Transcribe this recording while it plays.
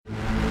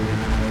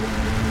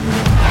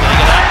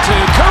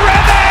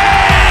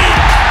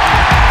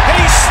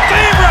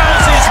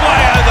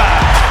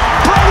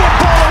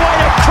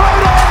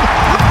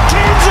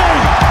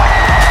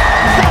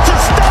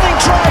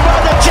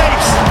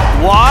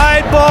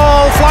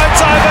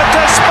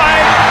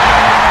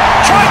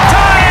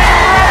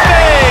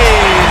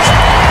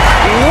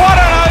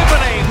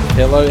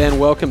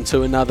welcome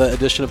to another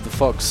edition of the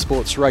Fox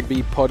Sports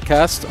Rugby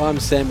podcast.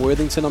 I'm Sam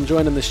Worthington. I'm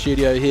joined in the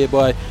studio here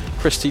by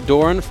Christy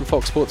Doran from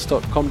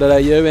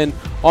foxsports.com.au, and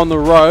on the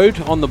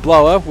road, on the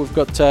blower, we've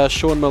got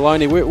Sean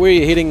Maloney. Where are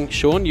you heading,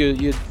 Sean?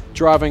 You're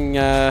driving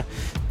down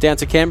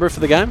to Canberra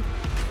for the game?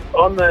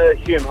 On the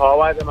Hume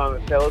Highway at the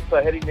moment, fellas.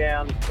 So heading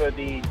down for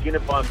the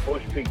Jinnabine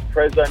Bush Pigs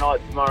Prezzo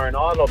night tomorrow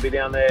night. I'll be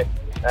down there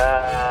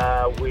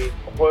with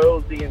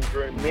Hoylesy and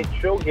Drew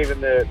Mitchell, giving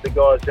the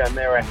guys down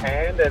there a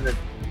hand, and it's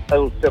a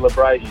little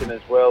celebration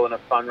as well and a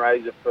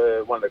fundraiser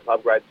for one of the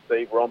club greats,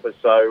 Steve Romper.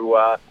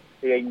 So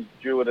he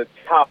endured a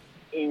tough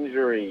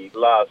injury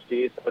last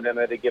year, so we're down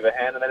there to give a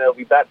hand, and then he'll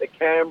be back to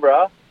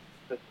Canberra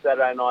for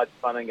Saturday night's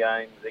fun and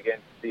games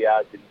against the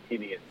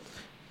Argentinians.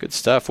 Good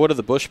stuff. What do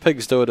the Bush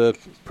Pigs do at a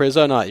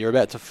Prezzo night? You're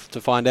about to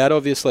find out,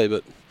 obviously,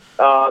 but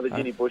the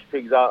Ginny Bush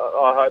Pigs.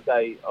 I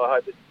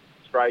hope it's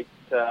straight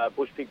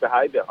Bush Pig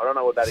behaviour. I don't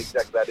know what that is,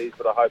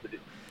 but I hope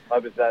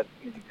that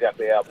is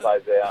exactly how it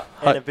plays out.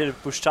 And a bit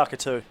of bush tucker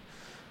too.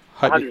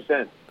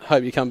 100%.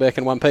 Hope you come back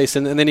in one piece,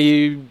 and then are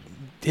you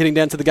heading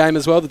down to the game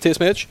as well, the Test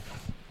match?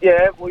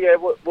 Yeah,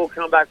 we'll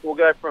come back. We'll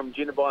go from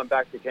Jinnabine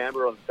back to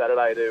Canberra on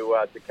Saturday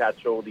to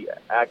catch all the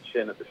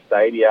action at the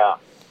stadia.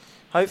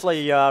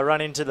 Hopefully,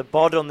 run into the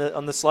bod on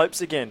the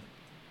slopes again.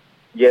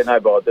 Yeah, no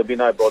bod. There'll be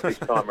no bod this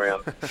time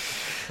around.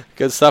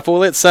 Good stuff. Well,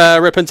 let's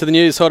rip into the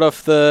news hot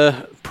off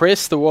the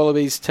press. The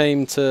Wallabies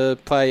team to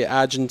play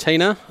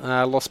Argentina.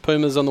 Lost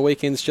Pumas on the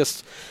weekends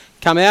just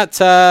come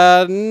out.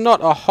 Not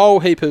a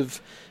whole heap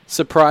of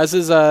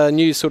surprises.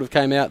 News sort of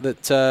came out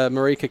that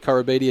Marika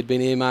Korobidi had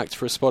been earmarked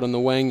for a spot on the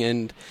wing,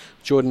 and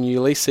Jordan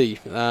Ulysses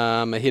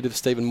ahead of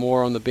Stephen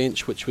Moore on the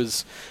bench, which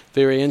was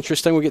very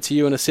interesting. We'll get to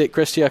you in a sec,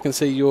 Christy. I can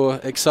see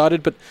you're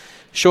excited. But,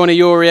 Shawnee,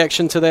 your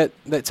reaction to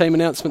that team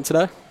announcement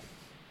today?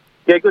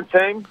 Yeah, good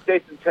team,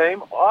 decent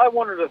team. I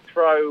wanted to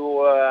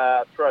throw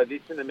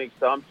this in the mix.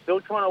 So I'm still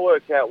trying to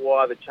work out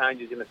why the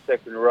changes in the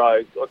second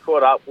row. I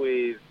caught up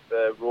with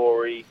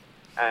Rory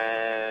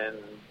and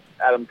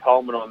Adam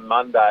Coleman on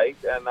Monday,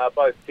 and they're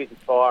both fit and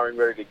firing,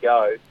 ready to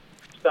go.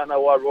 Just don't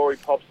know why Rory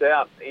pops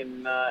out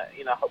in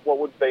what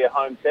would be a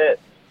home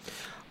test.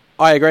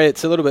 I agree.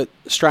 It's a little bit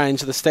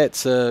strange. The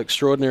stats are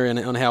extraordinary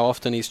on how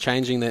often he's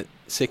changing that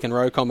second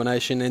row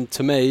combination, and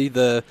to me,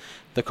 the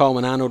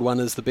Coleman-Arnold one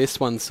is the best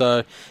one.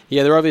 So,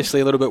 yeah, they're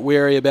obviously a little bit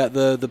wary about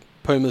the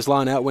Pumas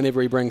line out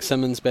whenever he brings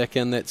Simmons back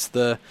in. That's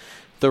the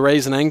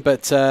reasoning.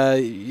 But,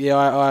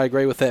 I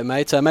agree with that,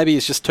 mate. Maybe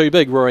he's just too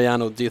big, Rory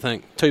Arnold, do you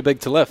think? Too big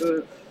to lift?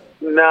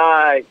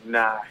 No.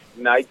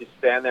 You just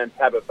stand there and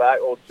tap it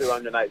back, all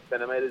 208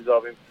 centimetres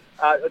of him.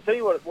 I'll tell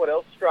you what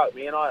else struck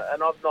me, and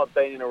I've not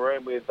been in a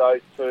room with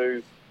those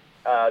two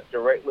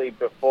directly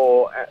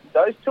before.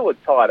 Those two are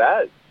tight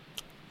as.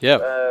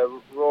 Yeah.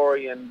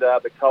 Rory and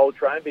the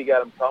Coltrane, Big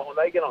Adam Coleman,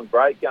 they get on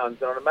great guns,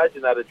 and I'd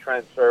imagine that'd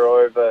transfer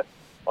over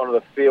onto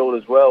the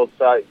field as well.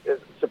 So,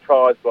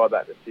 surprised by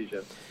that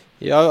decision.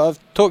 Yeah, I've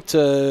talked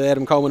to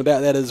Adam Coleman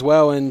about that as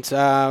well, and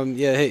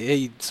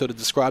he sort of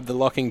described the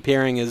locking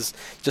pairing as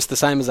just the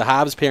same as a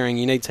halves pairing.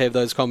 You need to have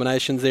those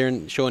combinations there,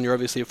 and Sean, you're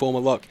obviously a former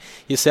lock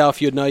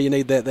yourself. You'd know you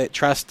need that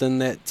trust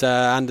and that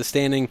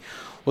understanding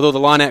with all the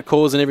line-out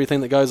calls and everything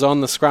that goes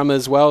on, the scrum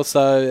as well.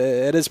 So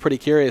it is pretty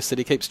curious that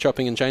he keeps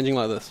chopping and changing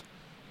like this.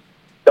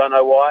 Don't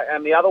know why.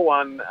 And the other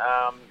one,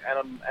 and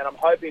I'm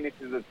hoping this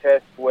is a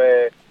test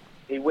where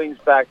he wins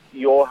back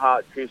your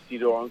heart, Christy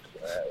Doran.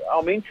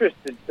 I'm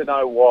interested to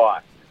know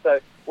why. So,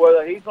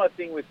 here's my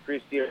thing with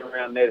Christy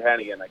around Ned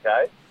Hannigan,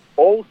 okay?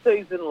 All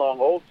season long,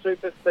 all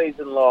super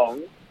season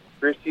long,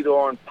 Christy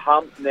Doran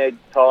pumped Ned's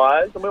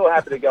tyres, and we were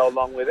happy to go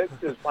along with it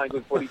because he was playing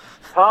good footy.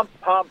 Pump.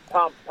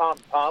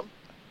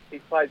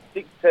 He's played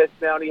 6 tests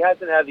now, and he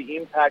hasn't had the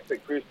impact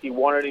that Christy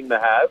wanted him to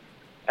have.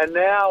 And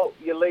now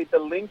you lead the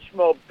lynch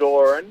mob,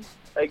 Doran,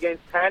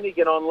 against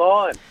Hannigan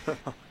online.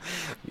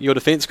 Your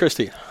defence,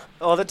 Christy?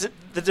 Oh, the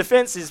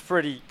defence is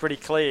pretty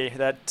clear.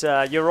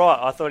 That you're right.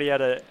 I thought he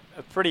had a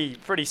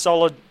pretty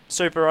solid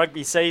Super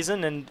Rugby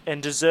season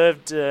and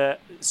deserved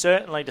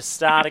certainly to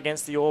start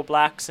against the All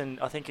Blacks and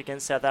I think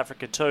against South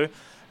Africa too.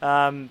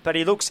 But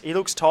he looks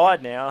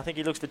tired now. I think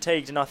he looks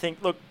fatigued, and I think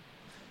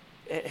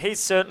he's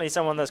certainly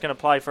someone that's going to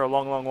play for a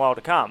long, long while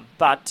to come.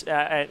 But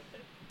I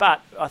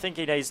think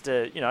he needs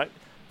to,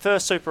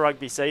 first Super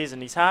Rugby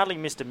season, he's hardly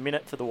missed a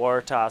minute for the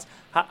Waratahs.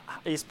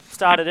 He's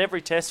started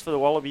every test for the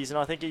Wallabies, and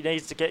I think he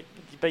needs to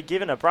be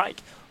given a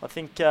break. I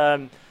think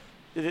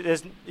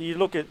you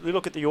look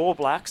at the All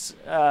Blacks.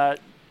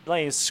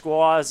 Liam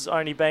Squires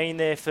only been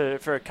there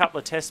for a couple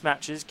of test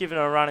matches, given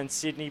a run in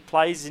Sydney,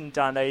 plays in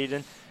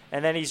Dunedin,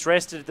 and then he's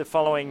rested the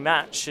following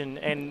match, and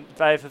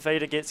Vea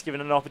Fafita gets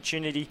given an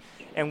opportunity.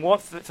 And what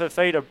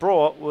Fafita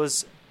brought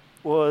was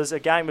a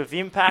game of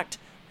impact.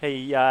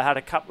 He had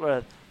a couple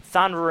of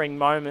thundering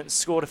moments,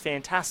 scored a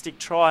fantastic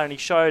try, and he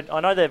showed. I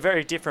know they're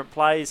very different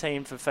players, he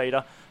and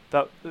Fafita,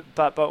 but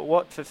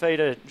what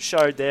Fafita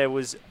showed there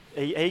was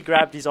he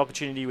grabbed his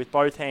opportunity with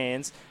both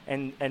hands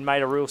and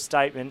made a real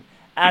statement.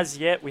 As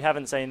yet, we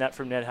haven't seen that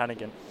from Ned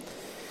Hannigan.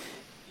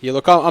 Yeah,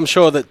 look, I'm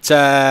sure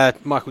that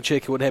Michael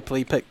Cheika would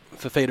happily pick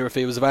Fifita if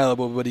he was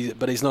available,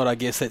 but he's not. I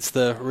guess that's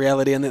the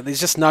reality, and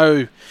there's just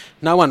no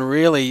one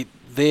really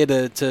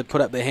there to put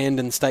up their hand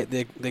and state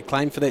their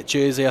claim for that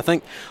jersey. I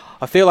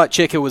feel like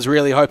Cheika was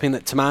really hoping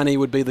that Tamani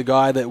would be the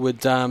guy that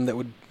would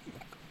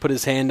put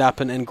his hand up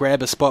and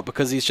grab a spot,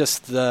 because he's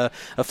just a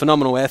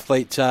phenomenal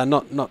athlete,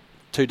 not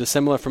too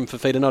dissimilar from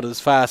Fifita, not as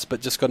fast,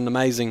 but just got an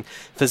amazing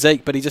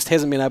physique, but he just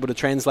hasn't been able to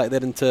translate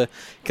that into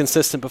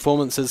consistent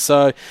performances.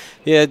 So,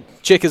 yeah,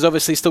 Cheika's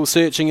obviously still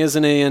searching,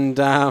 isn't he? And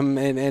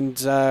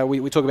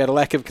we talk about a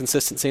lack of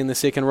consistency in the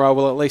second row.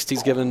 Well, at least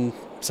he's given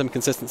some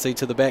consistency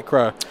to the back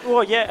row.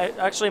 Well, yeah,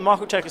 actually,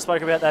 Michael Cheika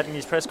spoke about that in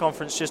his press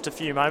conference just a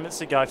few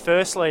moments ago.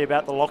 Firstly,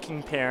 about the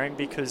locking pairing,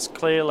 because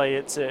clearly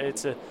it's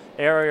a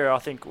area, I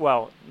think,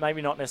 well,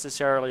 maybe not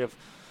necessarily of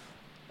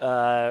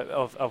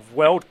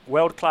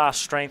world class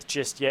strength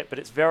just yet, but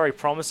it's very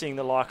promising,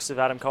 the likes of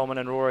Adam Coleman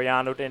and Rory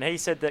Arnold. And he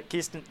said that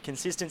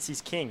consistency's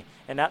king,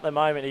 and at the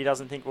moment he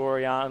doesn't think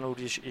Rory Arnold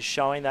is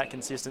showing that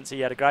consistency.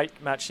 He had a great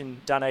match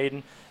in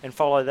Dunedin and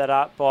followed that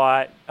up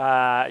by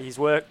his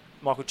work.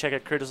 Michael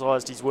Cheika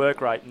criticised his work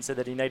rate and said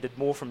that he needed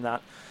more from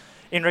that.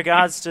 In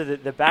regards to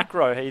the back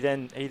row, he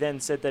then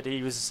said that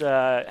he was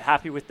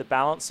happy with the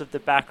balance of the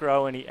back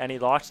row, and he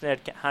liked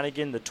Ned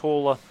Hannigan, the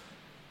taller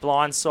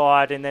blind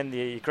side, and then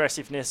the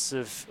aggressiveness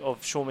of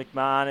Sean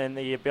McMahon, and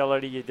the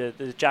ability,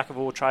 the jack of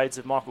all trades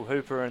of Michael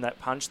Hooper, and that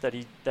punch that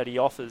he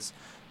offers.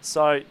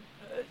 So,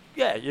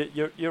 yeah,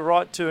 you're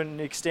right to an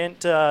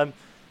extent to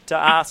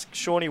ask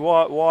Shawnee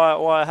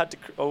why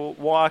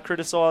I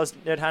criticised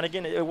Ned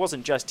Hannigan. It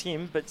wasn't just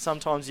him, but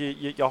sometimes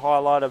you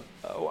highlight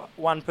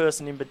one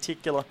person in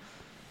particular,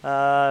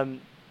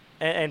 and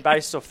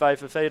based off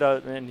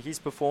Fifita and his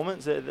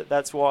performance,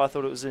 that's why I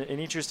thought it was an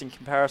interesting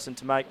comparison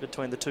to make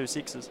between the two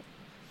sixes.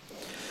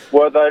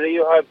 Well, though, do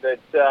you hope that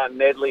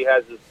Nedley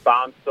has his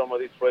barnstormer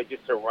this week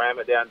just to ram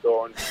it down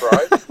Doran's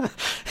throat?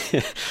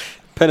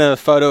 Pin a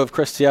photo of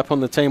Christy up on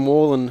the team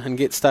wall and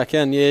get stuck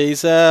in.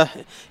 Yeah,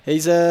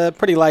 he's a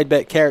pretty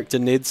laid-back character,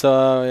 Ned,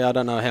 so I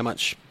don't know how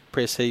much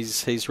press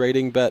he's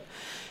reading, but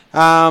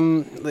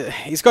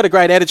he's got a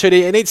great attitude.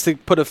 He needs to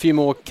put a few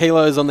more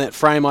kilos on that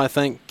frame, I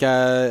think,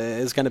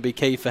 is going to be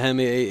key for him.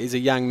 He's a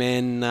young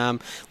man,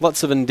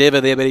 lots of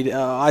endeavour there, but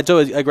I do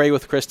agree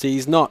with Christy.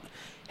 He's not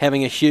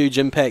having a huge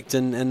impact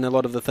in a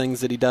lot of the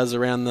things that he does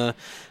around the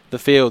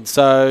field.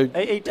 So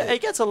he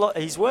gets a lot.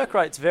 His work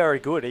rate's very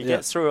good. He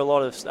gets through a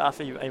lot of stuff.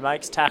 He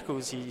makes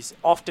tackles. He's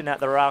often at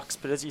the rucks,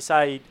 but as you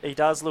say, he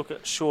does look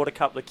at short a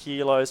couple of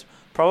kilos,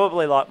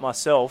 probably like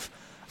myself.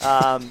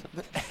 But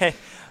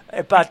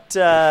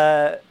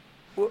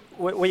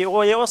we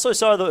also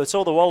saw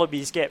the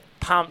Wallabies get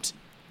pumped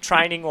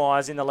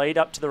training-wise in the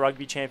lead-up to the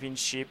Rugby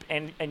Championship,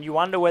 and you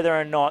wonder whether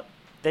or not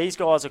these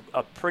guys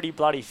are pretty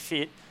bloody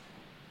fit.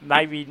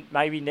 Maybe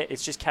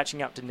it's just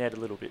catching up to Ned a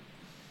little bit.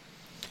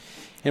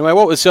 Anyway,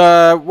 what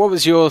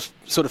was your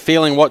sort of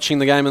feeling watching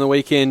the game on the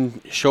weekend,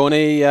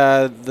 Shawnee?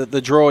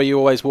 The draw, you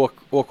always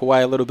walk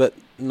away a little bit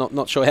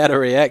not sure how to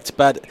react,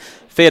 but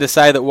fair to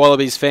say that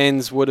Wallabies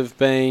fans would have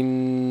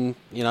been,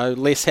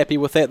 less happy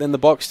with that than the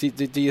Box.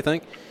 Do you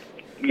think?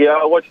 Yeah,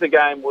 I watched the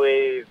game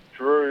with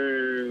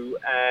Drew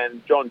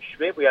and John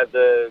Schmidt. We had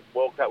the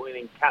World Cup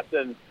winning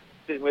captain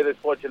sitting with us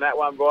watching that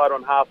one right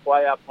on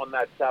halfway up on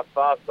that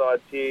far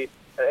side tier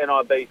at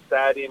NIB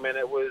Stadium, and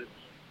it was,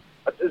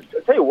 I'll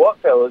tell you what,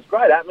 fellas,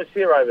 great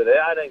atmosphere over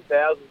there.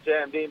 18,000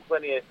 jammed in,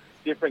 plenty of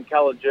different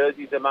coloured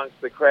jerseys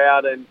amongst the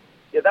crowd, and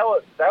yeah, they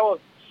were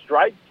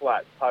straight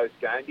flat post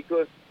game,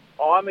 because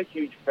I'm a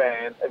huge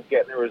fan of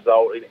getting a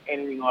result in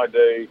anything I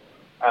do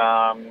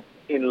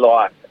in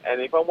life.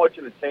 And if I'm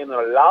watching a team that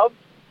I love,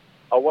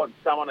 I want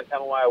someone to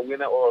come away a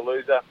winner or a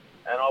loser,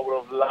 and I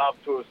would have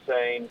loved to have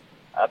seen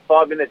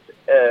 5 minutes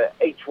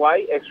each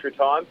way, extra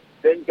time,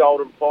 then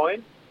golden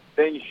point,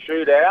 then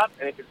shoot out,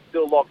 and if it's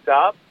still locked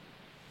up,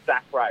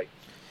 sack race.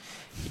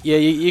 Yeah,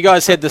 you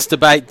guys had this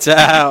debate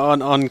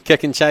on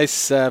kick and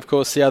chase, of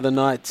course, the other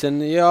night,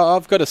 and yeah,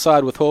 I've got to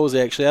side with Halsey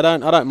actually. I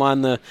don't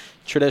mind the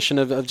tradition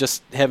of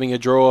just having a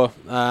draw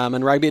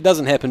in rugby. It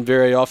doesn't happen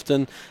very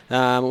often.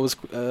 It was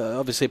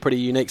obviously a pretty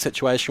unique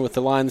situation with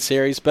the Lions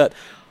series, but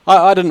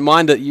I didn't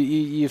mind it.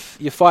 You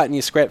fight and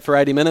you scrap for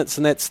 80 minutes,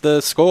 and that's the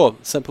score.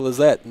 Simple as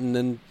that,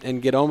 and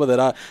get on with it.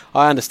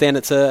 I understand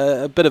it's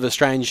a bit of a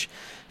strange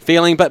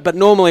feeling, but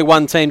normally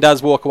one team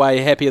does walk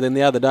away happier than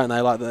the other, don't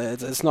they? Like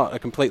it's not a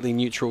completely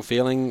neutral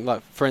feeling.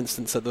 Like for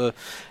instance, at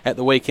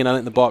the weekend, I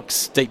think the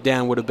Box deep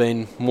down would have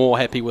been more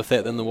happy with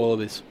that than the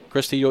Wallabies.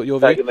 Christy, your view?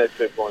 Taking those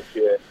 2 points,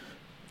 yeah.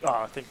 Oh,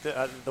 I think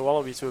the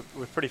Wallabies were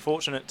pretty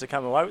fortunate to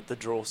come away with the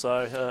draw.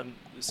 So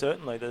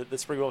certainly the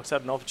Springboks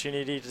had an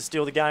opportunity to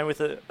steal the game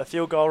with a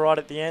field goal right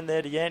at the end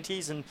there to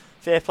Yankees, and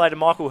fair play to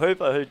Michael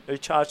Hooper who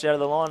charged out of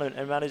the line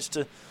and managed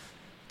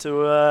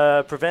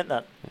to prevent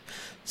that.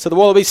 So the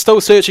Wallabies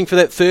still searching for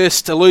that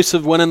first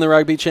elusive win in the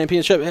Rugby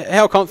Championship.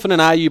 How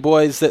confident are you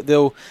boys that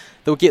they'll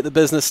get the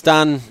business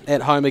done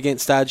at home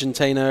against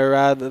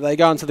Argentina? They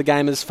go into the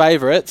game as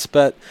favourites,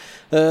 but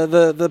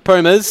the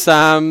Pumas,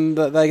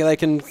 they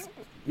can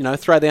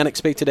throw the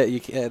unexpected at you,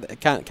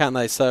 can't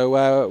they?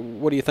 So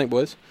what do you think,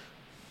 boys?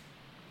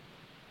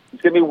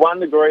 It's going to be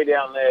 1 degree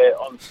down there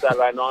on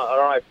Saturday night. I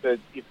don't know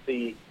if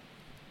the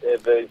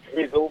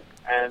drizzle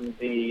and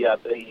the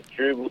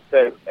dew will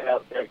set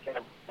out there at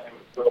Camp,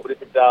 but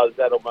if it does,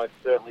 that'll most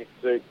certainly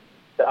suit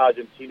the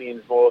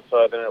Argentinians more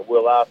so than it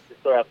will us. We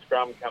saw our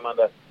scrum come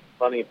under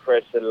plenty of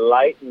pressure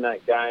late in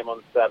that game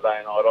on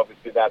Saturday night.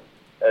 Obviously, that's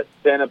a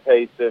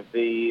centrepiece of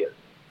the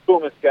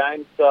Pumas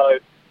game. So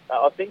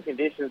I think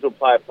conditions will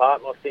play a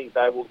part, and I think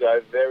they will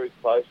go very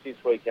close this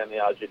weekend, the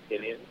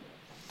Argentinians.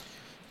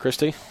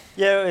 Christy?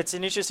 Yeah, it's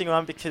an interesting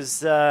one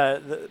because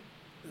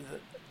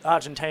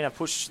Argentina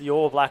pushed the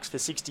All Blacks for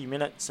 60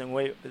 minutes,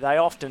 and they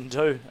often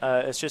do.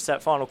 It's just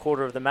that final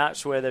quarter of the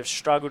match where they've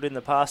struggled in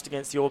the past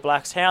against the All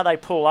Blacks. How they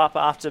pull up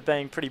after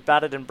being pretty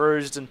battered and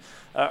bruised, and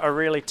a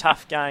really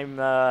tough game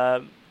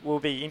will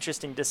be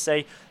interesting to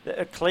see.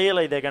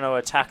 Clearly, they're going to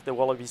attack the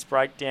Wallabies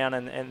breakdown,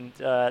 and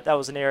that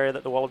was an area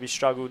that the Wallabies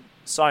struggled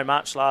so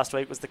much last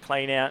week, was the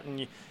clean out. And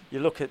you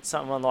look at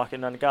someone like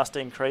an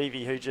Augustine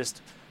Creevy who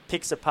just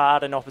picks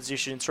apart an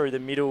opposition through the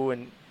middle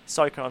and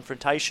so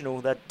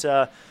confrontational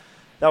that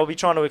they'll be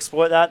trying to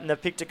exploit that. And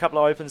they've picked a couple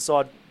of open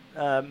side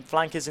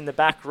flankers in the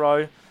back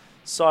row.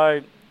 So,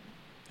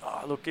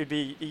 look,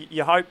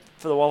 you hope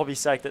for the Wallabies'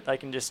 sake that they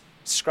can just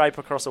scrape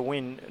across a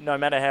win, no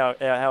matter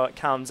how it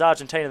comes.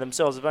 Argentina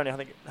themselves have only, I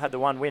think, had the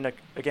one win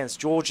against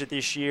Georgia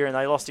this year, and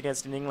they lost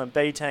against an England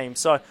B team.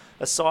 So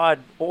a side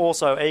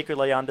also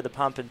equally under the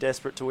pump and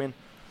desperate to win.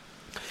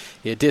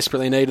 Yeah,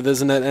 desperately needed,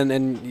 isn't it?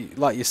 And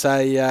like you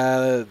say,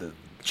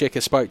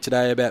 Checker spoke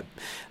today about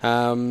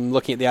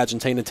looking at the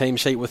Argentina team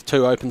sheet with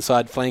 2 open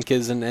side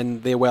flankers,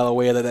 and they're well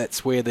aware that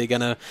that's where they're going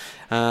to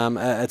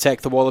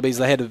attack the Wallabies.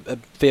 They had a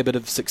fair bit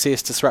of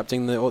success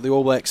disrupting the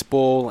All Blacks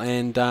ball,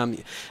 and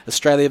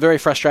Australia, very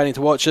frustrating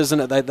to watch, isn't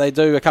it? They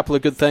do a couple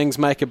of good things,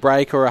 make a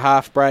break or a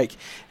half break,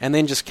 and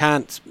then just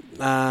can't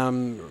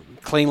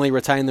cleanly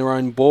retain their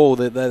own ball.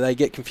 They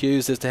get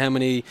confused as to how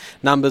many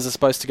numbers are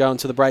supposed to go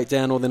into the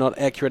breakdown, or they're not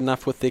accurate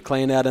enough with their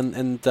clean out,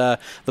 and the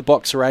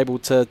Boks are able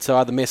to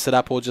either mess it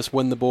up or just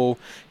win the ball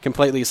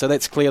completely. So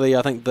that's clearly,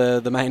 I think,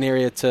 the main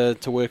area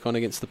to work on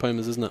against the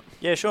Pumas, isn't it?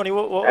 Yeah, Shawnee,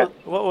 what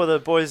were the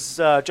boys,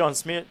 John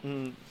Smith,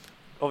 and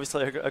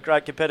obviously a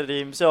great competitor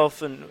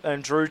himself,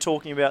 and Drew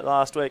talking about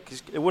last week?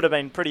 'Cause it would have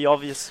been pretty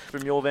obvious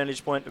from your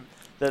vantage point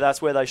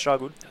that's where they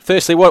struggled.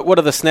 Firstly, what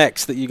are the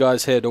snacks that you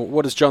guys had, or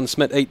what does John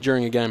Smith eat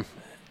during a game?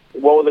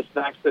 What were the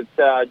snacks that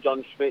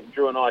John Schmidt,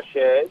 Drew and I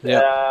shared?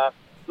 Yeah.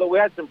 Look, we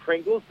had some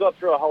Pringles, got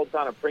through a whole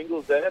ton of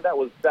Pringles there. That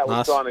was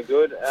nice. Kind of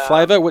good.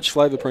 Flavour? Which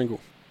flavour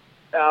Pringle?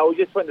 We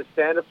just went to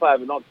standard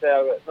flavour, not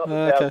the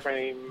sour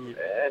cream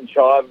and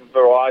chive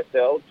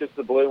varietal, just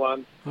the blue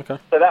ones. Okay.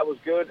 So that was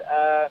good.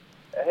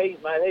 He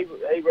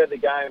read the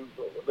game.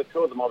 The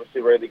two of them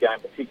obviously read the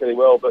game particularly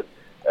well, but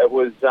it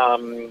was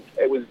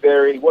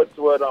very, what's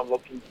the word I'm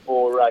looking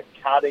for,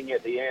 cutting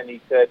at the end.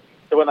 He said,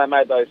 so when they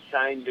made those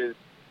changes,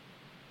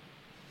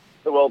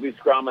 the Wallaby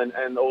scrum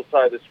and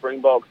also the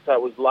Springboks, so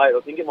it was late. I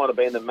think it might have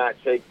been the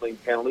match equaling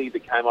penalty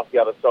that came off the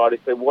other side. He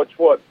said, watch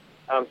what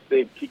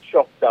Steve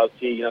Kickshock does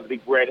here, the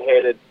big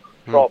red-headed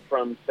prop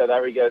from South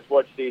Africa. He goes,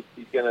 watch this,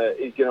 he's gonna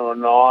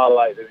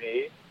annihilate them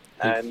here.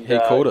 He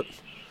called it.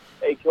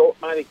 He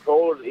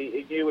called it.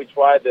 He knew which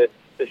way the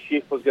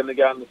shift was going to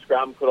go in the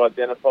scrum, could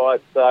identify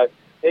it. So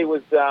he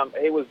was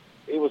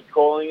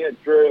calling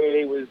it. Drew,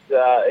 he was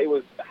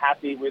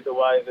happy with the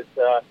way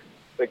that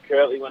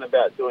Curtly went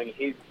about doing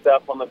his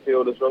stuff on the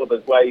field as well,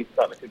 the way he's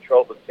starting to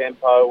control the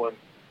tempo and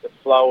the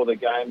flow of the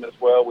game as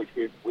well, which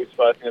we've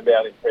spoken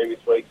about in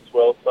previous weeks as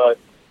well. So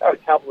a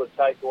couple of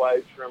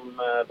takeaways from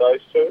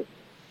those two.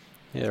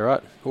 Yeah,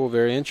 right. All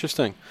very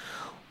interesting.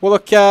 Well,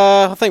 look,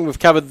 I think we've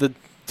covered the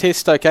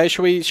test okay.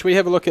 Should we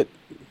have a look at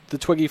the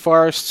Twiggy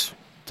Forest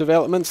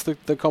developments,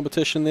 the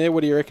competition there?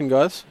 What do you reckon,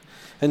 guys?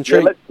 Let's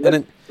do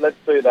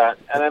that.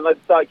 And then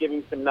let's start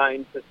giving some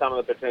names to some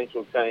of the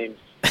potential teams.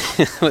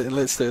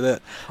 Let's do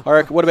that. All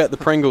right. What about the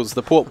Pringles?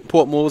 The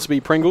Port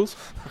Moresby Pringles?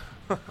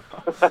 I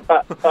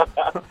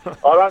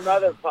don't know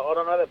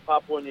that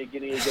Papua New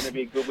Guinea are going to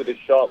be good with a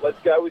shot.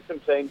 Let's go with some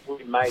teams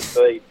we may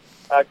beat.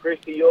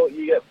 Christy,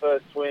 you get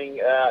first swing.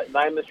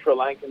 Name the Sri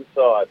Lankan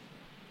side.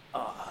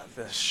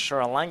 The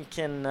Sri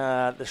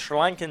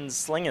Lankan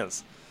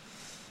slingers.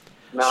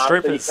 No, so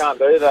you can't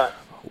do that.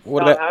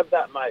 Don't have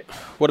that, mate.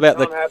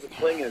 Don't have the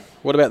slingers.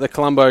 What about the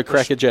Colombo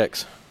Cracker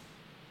Jacks?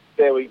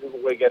 There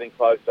we're getting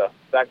closer.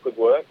 That could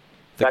work.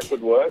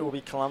 It will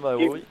be Colombo,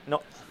 will we?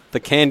 Not the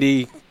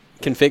Candy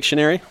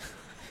Confectionery.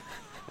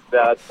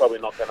 No, that's probably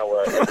not going to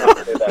work. I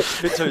can't do that.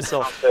 Bit too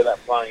soft. I can't see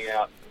that playing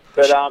out.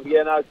 But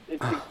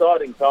it's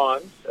exciting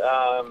times.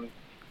 I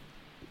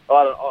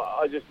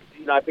just,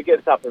 if it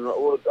gets up and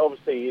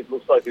obviously it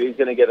looks like it is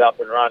going to get up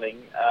and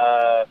running.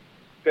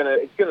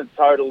 It's going to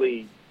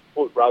totally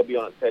put rugby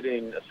on its head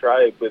in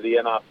Australia with the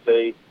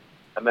NRC,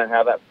 and then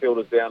how that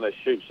filters down to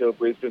Shoot Shield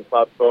Brisbane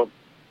Club Comp,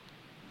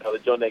 the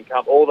John Dean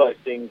Cup. All those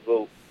things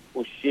will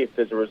shift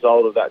as a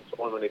result of that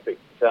tournament if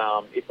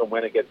and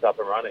when it gets up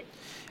and running.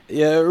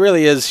 Yeah, it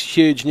really is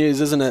huge news,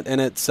 isn't it? And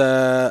it's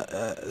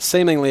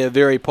seemingly a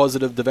very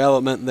positive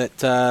development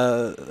that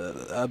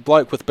a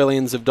bloke with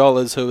billions of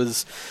dollars who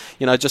was,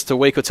 just a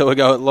week or two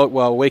ago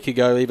a week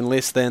ago, even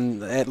less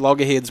than, at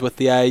loggerheads with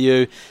the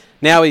AU,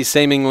 now he's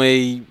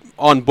seemingly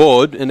on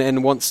board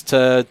and wants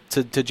to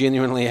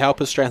genuinely help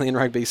Australian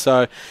rugby.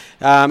 So,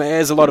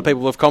 as a lot of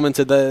people have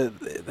commented,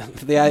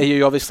 the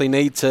AU obviously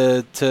need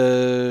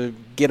to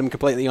get him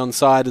completely on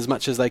side as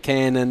much as they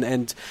can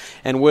and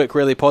work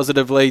really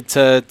positively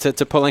to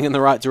pulling in the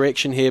right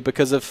direction here,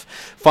 because if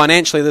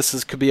financially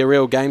this could be a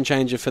real game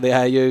changer for the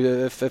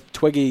AU. If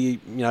Twiggy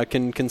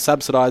can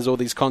subsidise all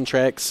these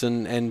contracts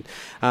and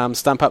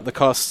stump up the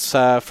costs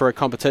for a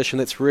competition,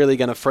 that's really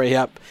going to free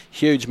up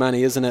huge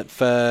money, isn't it,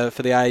 for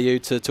the AU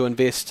to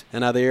invest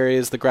in other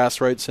areas, the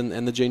grassroots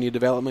and the junior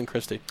development,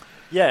 Christy?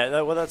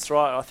 Yeah, well, that's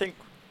right. I think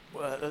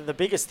the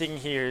biggest thing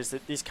here is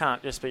that this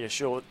can't just be a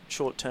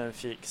short-term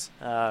fix.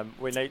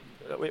 We need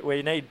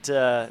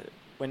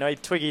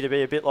Twiggy to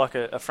be a bit like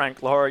a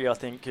Frank Laurie, I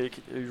think, who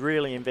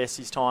really invests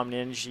his time and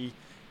energy,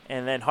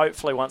 and then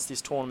hopefully once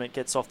this tournament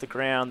gets off the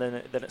ground, then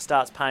it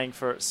starts paying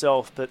for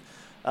itself. But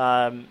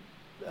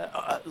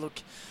look,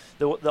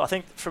 I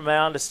think from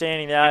our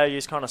understanding, the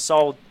AU's kind of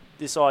sold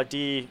this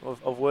idea of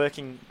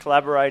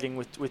collaborating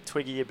with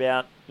Twiggy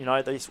about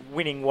these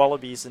winning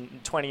Wallabies in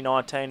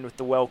 2019 with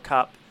the World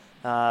Cup.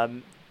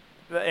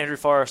 Andrew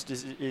Forrest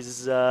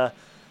is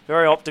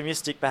very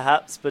optimistic,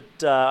 perhaps, but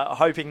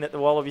hoping that the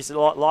Wallabies,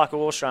 like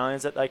all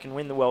Australians, that they can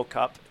win the World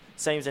Cup.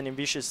 Seems an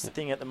ambitious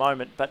thing at the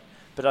moment, but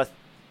I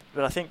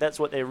think that's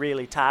what they're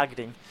really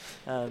targeting.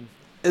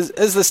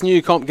 Is this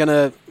new comp going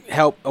to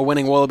help a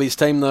winning Wallabies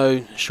team,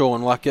 though,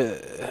 Sean?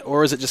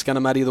 Or is it just going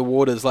to muddy the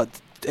waters?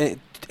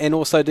 And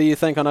also, do you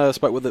think, I know I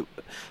spoke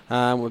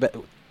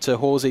to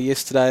Horsey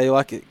yesterday,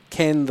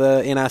 can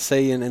the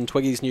NRC and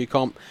Twiggy's new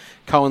comp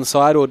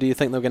coincide, or do you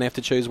think they're going to have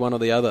to choose one or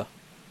the other?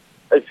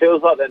 It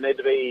feels like there need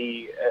to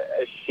be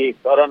a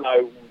shift. I don't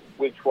know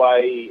which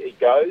way it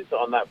goes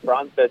on that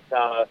front, but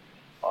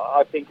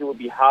I think it would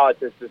be hard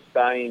to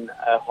sustain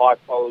a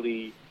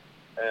high-quality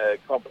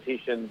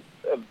competition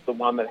of the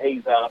one that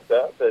he's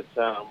after, that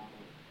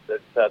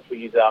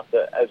Twiggy's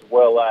after, as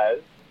well as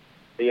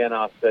the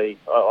NRC.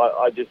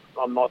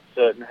 I'm not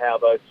certain how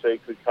those two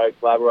could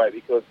co-collaborate,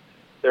 because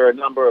there are a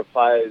number of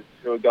players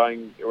who are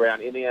going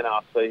around in the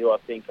NRC who I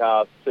think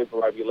are Super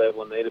Rugby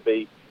level and need to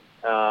be,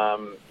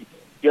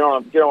 you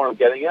know what I'm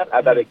getting at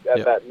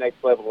that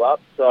next level up.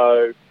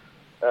 So,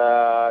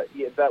 I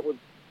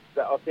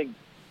think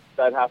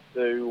they'd have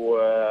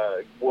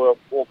to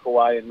walk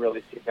away and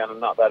really sit down and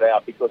nut that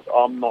out, because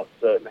I'm not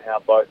certain how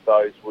both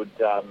those would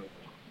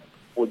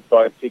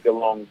both tick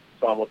along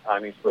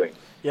simultaneously.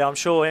 Yeah, I'm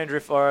sure Andrew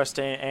Forrest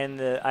and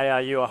the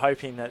ARU are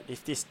hoping that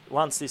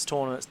once this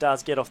tournament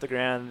does get off the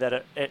ground,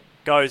 that it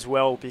goes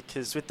well,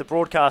 because with the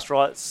broadcast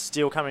rights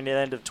still coming to the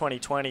end of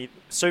 2020,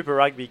 Super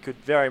Rugby could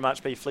very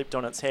much be flipped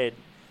on its head,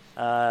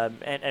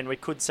 and we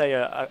could see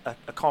a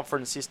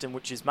conference system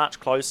which is much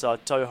closer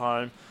to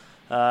home,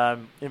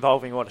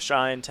 involving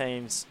Australian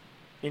teams,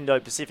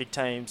 Indo-Pacific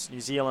teams,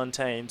 New Zealand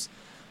teams.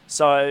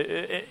 So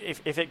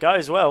if it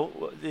goes well,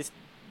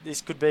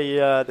 this could be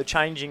the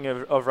changing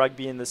of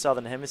rugby in the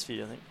Southern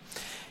Hemisphere, I think.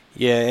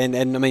 Yeah, and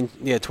I mean,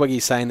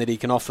 Twiggy's saying that he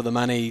can offer the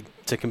money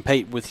to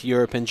compete with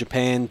Europe and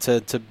Japan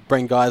to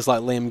bring guys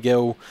like Liam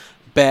Gill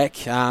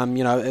back.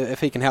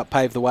 If he can help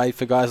pave the way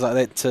for guys like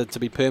that to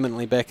be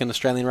permanently back in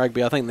Australian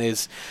rugby, I think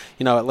there's,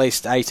 at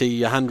least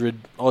 80, 100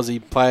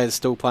 Aussie players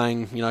still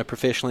playing,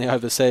 professionally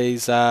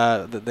overseas.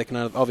 That can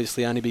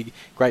obviously only be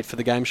great for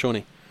the game,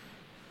 Shawnee.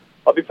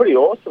 It'd be pretty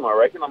awesome, I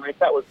reckon. I mean, if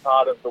that was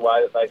part of the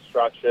way that they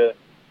structure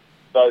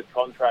those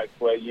contracts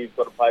where you've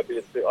got to play a bit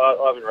of... I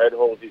haven't read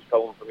Halsey's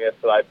column from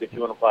yesterday, but if you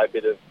want to play a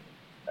bit of...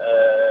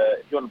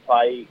 if you want to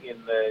play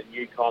in the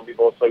new comp, you've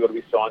also got to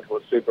be signed to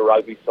a Super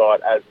Rugby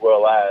side, as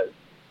well as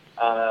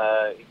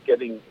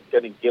getting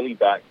Gilly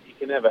back. You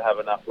can never have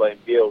enough Liam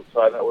Gill,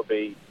 so that'd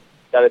be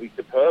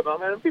superb. I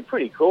mean, it'd be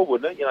pretty cool,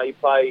 wouldn't it? You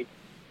play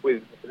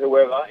with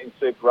whoever in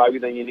Super Rugby,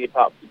 then you nip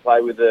up to play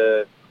with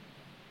the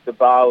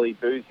Barley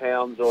Booze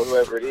Hounds or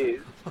whoever it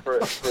is for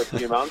a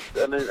few months,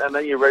 and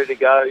then you're ready to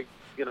go.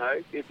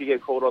 If you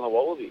get called on the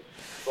Wallabies,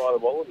 by the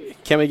Wallabies.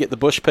 Can we get the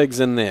Bush Pigs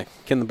in there?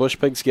 Can the Bush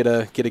Pigs get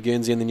a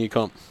Guernsey in the new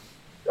comp?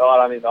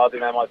 I think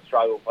they might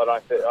struggle. I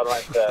don't think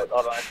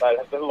they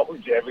have the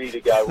longevity to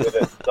go with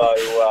it. So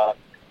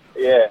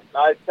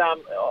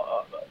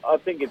I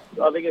think it's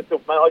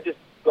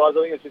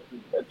just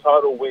a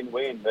total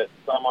win-win that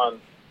someone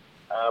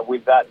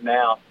with that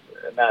nous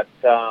and that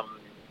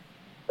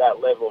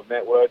level of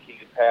networking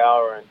and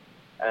power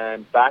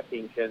and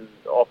backing can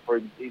offer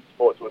his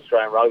sport to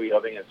Australian rugby. I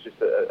think it's just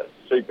a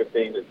super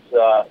thing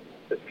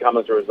that's come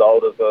as a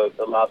result of the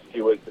last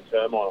few weeks of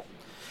turmoil.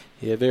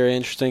 Yeah, very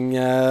interesting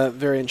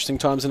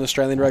times in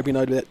Australian rugby,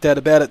 no doubt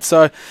about it.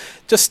 So,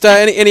 just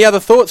any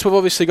other thoughts? We've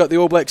obviously got the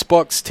All Blacks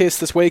box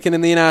test this weekend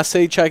and the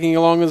NRC chugging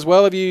along as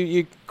well. Have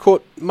you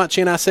caught much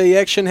NRC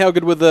action? How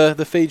good were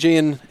the Fiji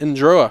and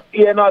Drua?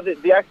 Yeah, no,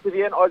 the action at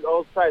the end,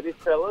 I'll say this,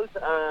 fellas.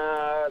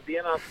 The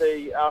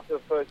NRC, after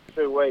the first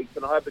 2 weeks,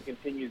 and I hope it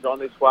continues on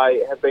this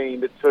way, have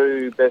been the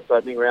two best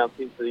opening rounds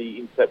since the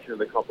inception of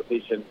the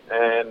competition.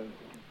 And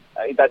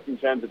that's in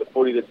terms of the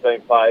footy that's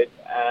been played.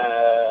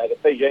 The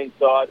Fijian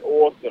side,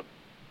 awesome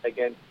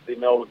against the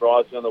Melbourne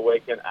Rising on the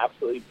weekend.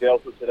 Absolutely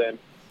dealt it to them.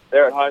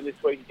 They're at home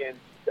this week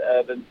against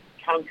the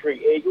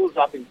Country Eagles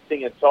up in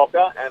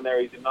Singatoka, and there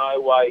is no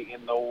way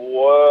in the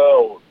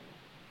world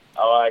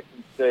I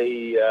can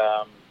see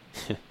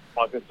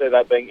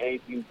that being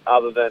anything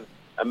other than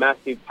a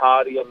massive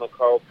party on the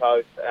Coral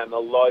Coast, and the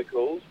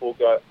locals will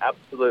go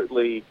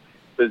absolutely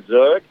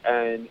berserk,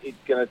 and it's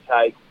going to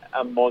take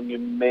a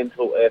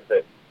monumental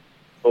effort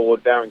for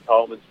Darren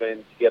Coleman's men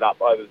to get up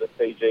over the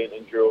Fijian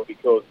and Drua,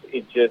 because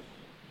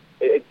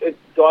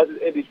guys,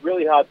 it is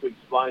really hard to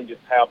explain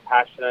just how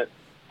passionate,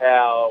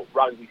 how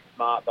rugby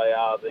smart they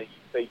are, the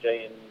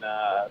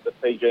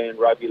Fijian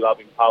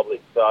rugby-loving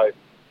public. So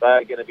they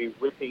are going to be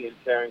ripping and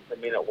tearing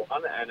from minute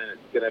one, and it's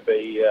going to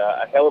be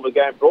a hell of a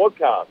game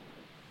broadcast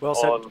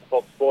on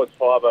Fox Sports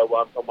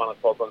 501 from 1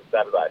 o'clock on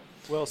Saturday.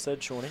 Well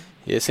said, Shawnee.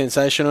 Yeah,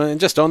 sensational. And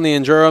just on the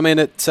Enduro, I mean,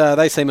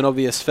 they seem an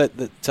obvious fit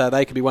that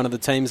they could be one of the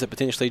teams that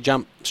potentially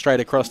jump straight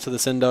across to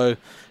the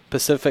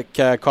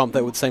Indo-Pacific comp.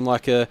 That would seem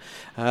like an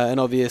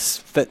obvious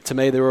fit to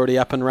me. They're already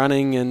up and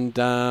running, and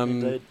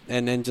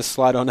then just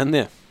slide on in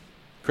there.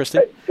 Christy?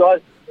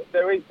 Guys,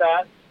 there is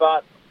that,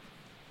 but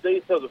do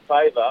yourselves a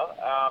favour.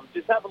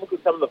 Just have a look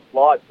at some of the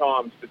flight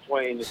times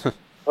between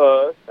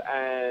Perth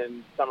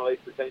and some of these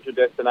potential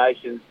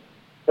destinations.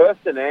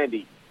 Perth and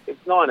Andy,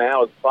 it's 9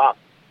 hours plus.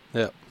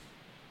 Yeah.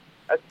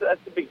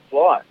 That's a big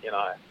flight, you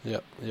know. Yeah.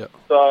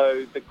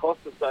 So the cost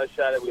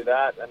associated with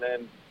that, and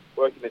then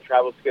working the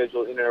travel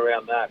schedule in and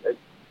around that,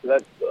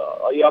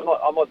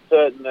 I'm not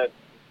certain that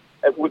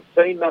it would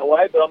seem that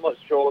way, but I'm not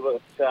sure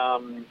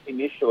that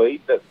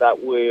initially that's a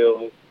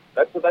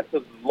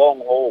long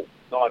haul,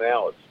 9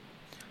 hours.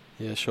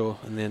 Yeah, sure.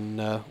 And then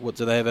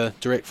do they have a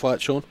direct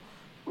flight, Sean?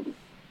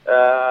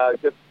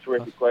 Just a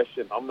terrific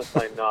question. I'm going to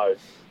say no.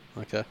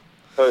 Okay.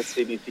 Perth,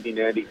 Sydney,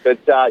 Nandi.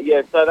 But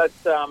so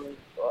that's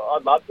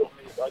I'd love to.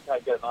 I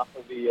can't get enough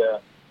of the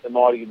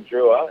mighty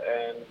Drua,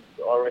 and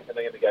I reckon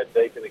they're going to go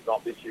deep in the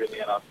comp this year in the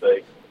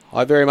NRC.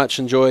 I very much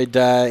enjoyed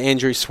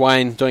Andrew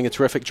Swain doing a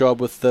terrific job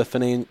with the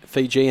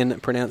Fijian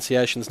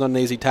pronunciations. Not an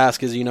easy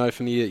task, as you know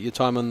from your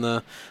time on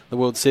the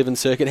World Seven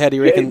circuit. How do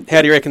you reckon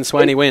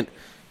Swainey went?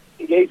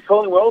 Yeah, he's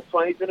calling well,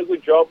 Swain. He's done a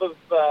good job of.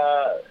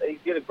 He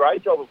did a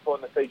great job of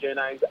calling the Fijian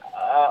names,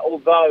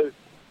 although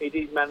he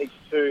did manage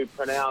to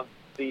pronounce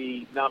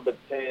the number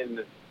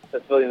 10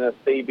 Sicilian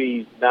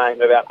Phoebe's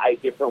name about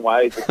 8 different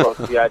ways across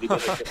the 80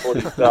 minutes of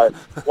footy. So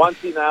once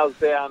he nails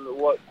down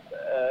what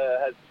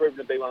has proven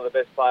to be one of the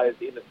best players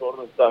in the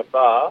tournament so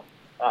far,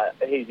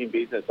 he's in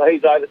business. So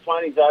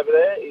Swaney's over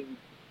there in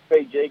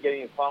Fiji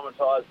getting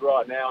acclimatised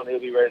right now, and he'll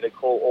be ready to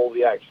call all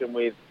the action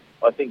with,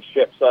 I think,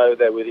 Shep's over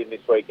there with him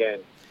this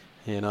weekend.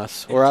 Yeah,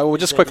 nice. All right, we'll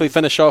just quickly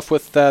finish off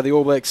with the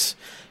All Blacks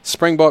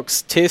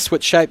Springboks test,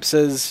 which shapes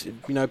as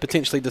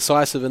potentially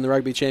decisive in the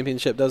Rugby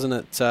Championship, doesn't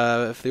it?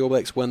 If the All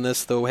Blacks win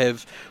this, they'll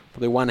have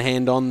probably one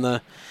hand on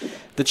the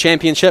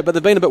championship. But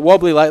they've been a bit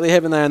wobbly lately,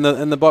 haven't they? And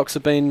the Boks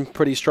have been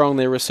pretty strong.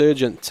 They're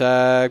resurgent.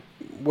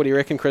 What do you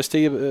reckon,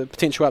 Christy? A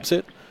potential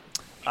upset?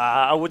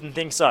 I wouldn't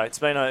think so. It's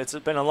been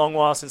a long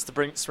while since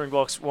the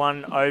Springboks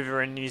won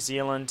over in New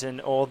Zealand,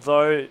 and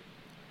although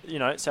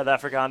South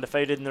Africa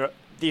undefeated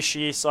this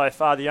year so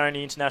far, the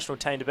only international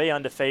team to be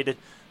undefeated.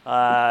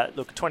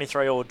 Look,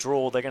 23-all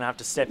draw. They're going to have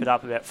to step it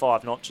up about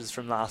 5 notches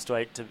from last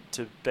week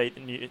to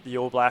beat the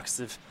All Blacks.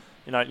 Of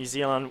New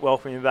Zealand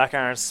welcoming back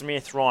Aaron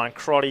Smith, Ryan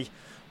Crotty,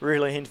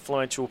 really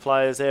influential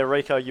players there.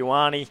 Rico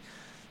Ioane,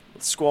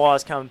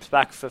 Squires comes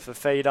back for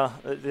Fafita.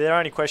 Their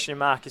only question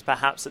mark is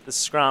perhaps at the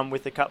scrum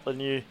with a couple of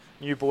new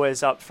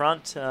boys up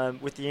front,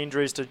 with the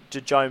injuries to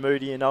Joe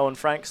Moody and Owen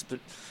Franks. But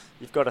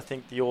you've got to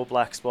think the All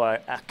Blacks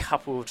by a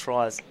couple of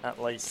tries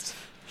at least.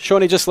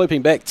 Shawnee, just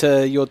looping back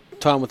to your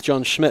time with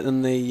John Schmidt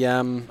in the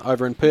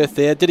over in Perth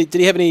there, did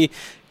he have any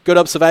good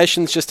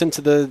observations just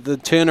into the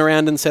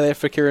turnaround in South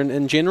Africa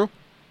in general?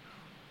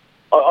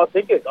 I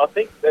think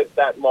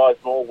that lies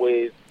more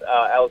with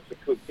Alistair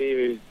Cook here,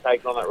 who's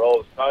taken on that role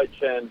as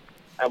coach, and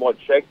what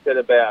Sheck said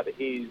about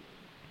the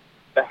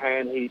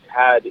hand he's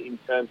had in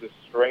terms of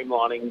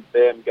streamlining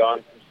them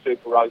going from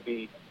Super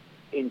Rugby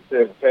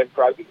into Test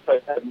Rugby. So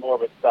he's had more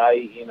of a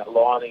say in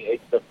aligning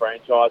each of the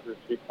franchises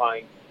to be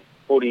playing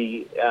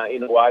footy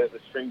in a way that the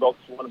Springboks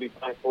want to be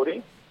playing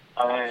footy,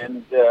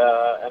 and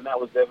that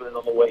was evident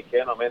on the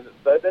weekend. I mean,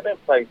 they've been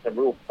playing some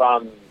real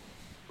fun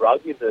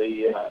rugby.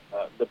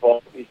 The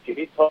Boks this year,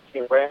 he's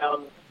tossing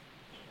around.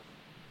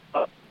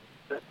 So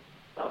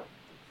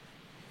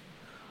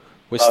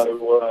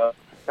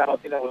I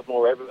think that was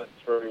more evident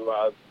through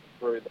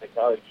their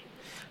coach.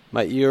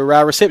 Mate, your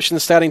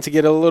reception's starting to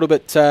get a little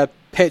bit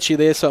patchy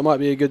there, so it might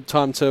be a good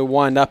time to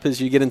wind up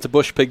as you get into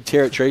bush pig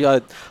territory.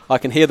 I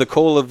can hear the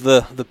call of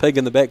the pig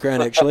in the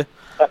background, actually.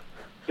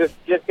 Just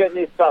getting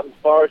this something.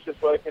 Forrest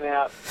just working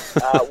out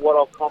what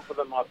I'll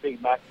compliment my Big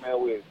Mac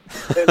meal with.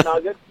 10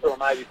 nuggets or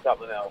maybe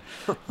something else.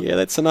 Yeah,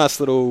 that's a nice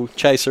little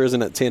chaser,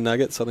 isn't it? 10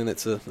 nuggets. I think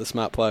that's a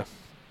smart play.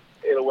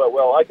 It'll work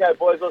well. Okay,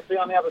 boys, I'll see you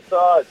on the other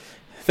side.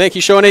 Thank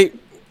you, Shawnee.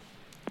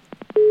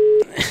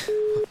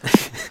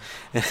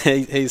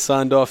 He's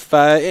signed off.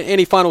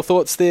 Any final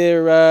thoughts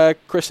there,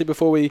 Christy,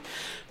 before we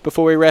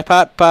wrap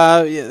up?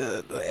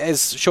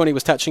 As Shawnee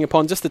was touching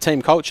upon, just the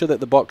team culture that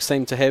the Boks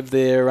seem to have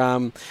there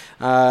under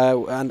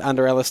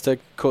Alistair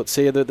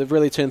Coetzee, that they've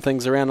really turned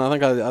things around. I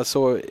think I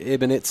saw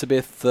Eben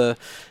Etzebeth,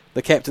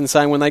 the captain,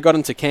 saying when they got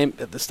into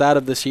camp at the start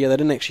of this year, they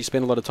didn't actually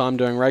spend a lot of time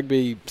doing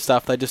rugby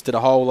stuff. They just did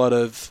a whole lot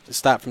of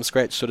start from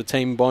scratch sort of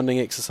team bonding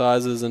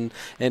exercises and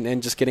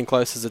just getting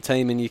close as a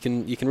team, and you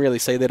can really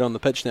see that on the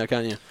pitch now,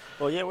 can't you?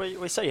 Well, yeah,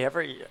 we see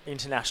every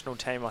international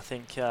team, I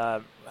think,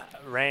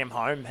 ram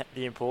home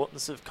the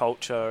importance of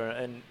culture,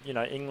 and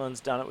England's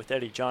done it with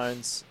Eddie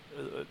Jones.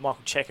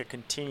 Michael Checker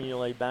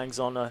continually bangs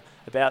on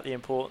about the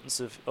importance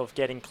of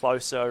getting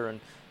closer and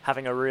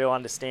having a real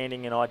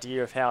understanding and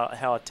idea of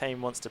how a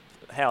team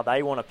how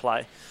they want to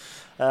play.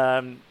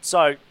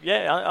 Undoubtedly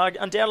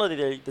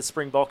the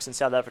Springboks and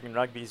South African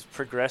rugby has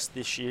progressed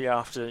this year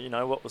after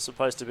what was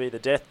supposed to be the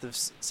death of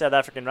South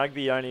African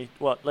rugby only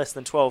less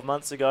than 12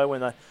 months ago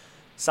when they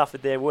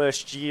suffered their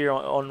worst year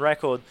on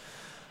record.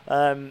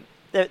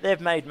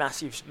 They've made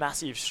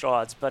massive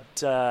strides,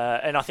 but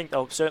and I think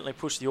they'll certainly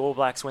push the All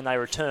Blacks when they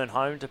return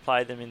home to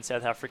play them in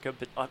South Africa.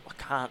 But I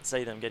can't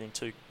see them getting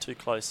too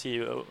close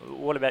here.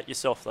 What about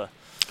yourself, though?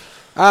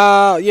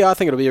 I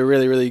think it'll be a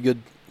really, really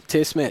good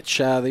Test match.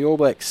 The All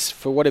Blacks,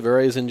 for whatever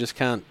reason, just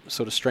can't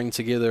sort of string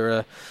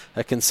together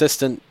a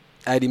consistent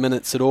 80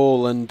 minutes at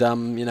all, and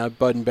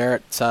Beauden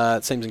Barrett,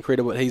 it seems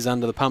incredible that he's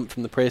under the pump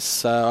from the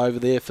press over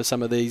there for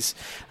some of these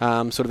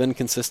sort of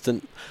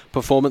inconsistent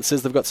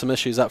performances. They've got some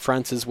issues up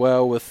front as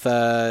well, with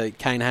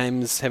Kane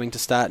Hames having to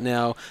start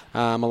now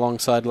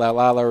alongside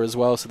Laulala as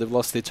well, so they've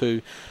lost their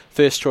two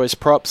first choice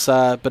props,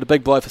 but a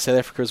big blow for South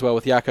Africa as well,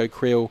 with Jaco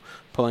Kriel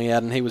pulling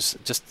out, and he was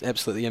just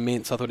absolutely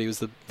immense. I thought he was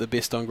the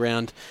best on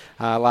ground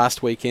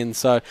last weekend.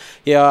 So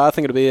yeah, I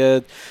think it'll be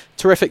a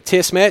terrific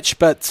Test match,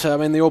 but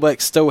the All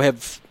Blacks still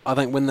have, I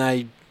think, when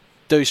they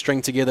do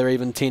string together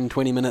even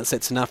 10-20 minutes,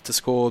 that's enough to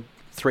score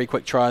 3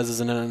 quick tries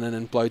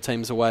and blow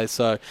teams away.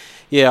 So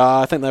yeah,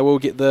 I think they will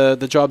get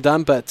the job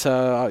done, but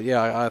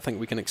I think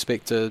we can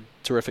expect a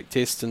terrific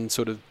Test and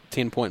sort of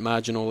 10-point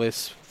margin or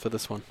less for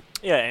this one.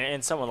 Yeah,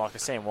 and someone like a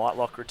Sam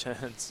Whitelock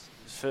returns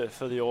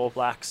for the All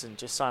Blacks, and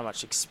just so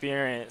much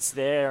experience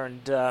there,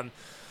 and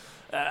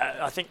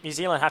I think New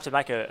Zealand have to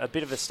make a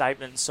bit of a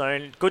statement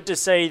soon. Good to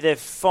see they've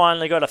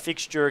finally got a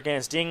fixture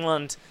against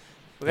England.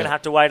 We're going to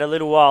have to wait a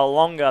little while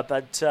longer,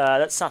 but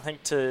that's something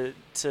to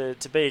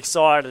be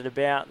excited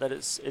about, that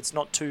it's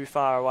not too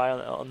far away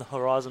on the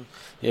horizon.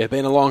 Yeah,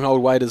 been a long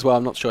old wait as well.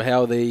 I'm not sure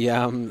how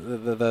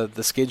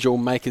the schedule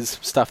makers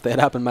stuffed that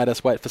up and made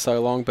us wait for so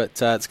long, but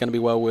it's going to be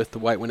well worth the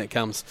wait when it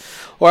comes.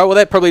 All right, well,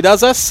 that probably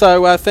does us.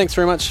 So thanks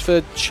very much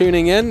for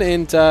tuning in,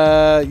 and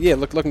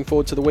looking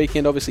forward to the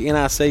weekend. Obviously,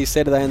 NRC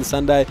Saturday and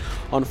Sunday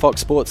on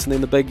Fox Sports, and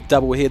then the big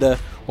doubleheader,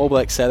 All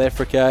Blacks South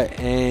Africa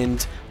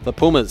and the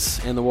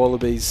Pumas and the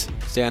Wallabies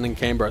down in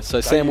Canberra.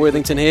 So Sam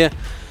Worthington here,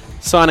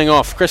 signing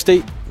off.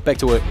 Christy, back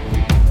to work.